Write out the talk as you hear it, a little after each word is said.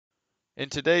In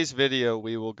today's video,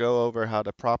 we will go over how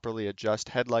to properly adjust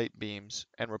headlight beams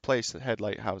and replace the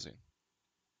headlight housing.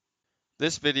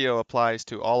 This video applies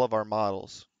to all of our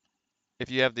models. If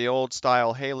you have the old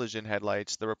style halogen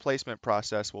headlights, the replacement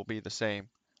process will be the same,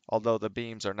 although the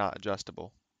beams are not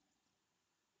adjustable.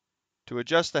 To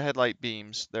adjust the headlight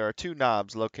beams, there are two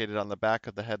knobs located on the back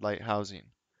of the headlight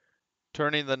housing.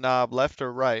 Turning the knob left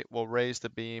or right will raise the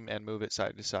beam and move it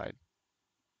side to side.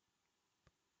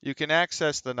 You can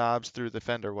access the knobs through the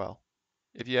fender well.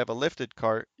 If you have a lifted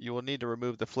cart, you will need to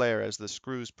remove the flare as the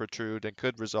screws protrude and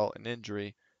could result in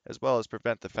injury, as well as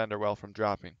prevent the fender well from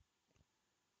dropping.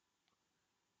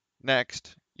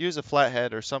 Next, use a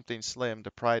flathead or something slim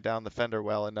to pry down the fender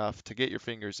well enough to get your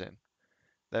fingers in.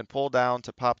 Then pull down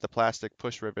to pop the plastic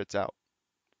push rivets out.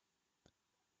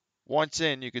 Once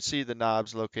in, you can see the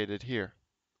knobs located here.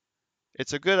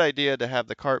 It's a good idea to have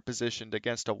the cart positioned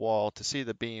against a wall to see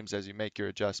the beams as you make your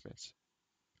adjustments.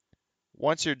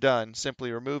 Once you're done,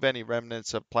 simply remove any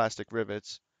remnants of plastic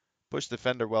rivets, push the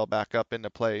fender well back up into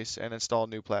place, and install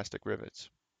new plastic rivets.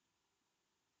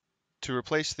 To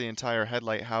replace the entire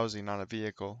headlight housing on a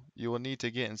vehicle, you will need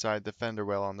to get inside the fender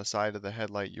well on the side of the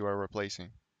headlight you are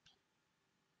replacing.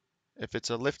 If it's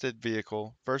a lifted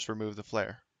vehicle, first remove the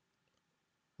flare.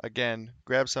 Again,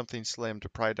 grab something slim to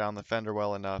pry down the fender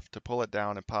well enough to pull it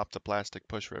down and pop the plastic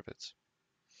push rivets.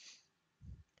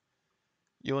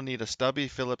 You will need a stubby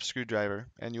Phillips screwdriver,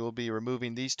 and you will be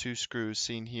removing these two screws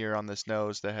seen here on this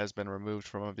nose that has been removed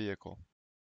from a vehicle.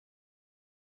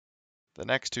 The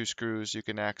next two screws you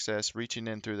can access reaching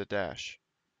in through the dash.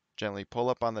 Gently pull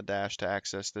up on the dash to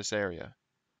access this area.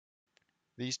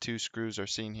 These two screws are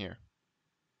seen here.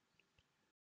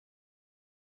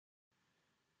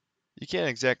 You can't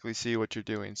exactly see what you're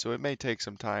doing, so it may take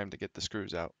some time to get the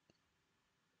screws out.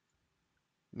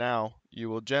 Now, you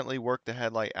will gently work the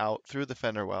headlight out through the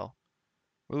fender well.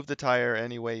 Move the tire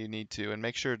any way you need to and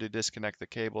make sure to disconnect the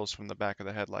cables from the back of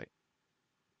the headlight.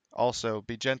 Also,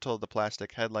 be gentle with the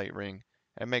plastic headlight ring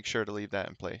and make sure to leave that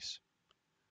in place.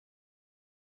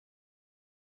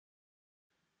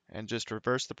 And just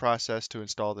reverse the process to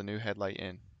install the new headlight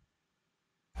in.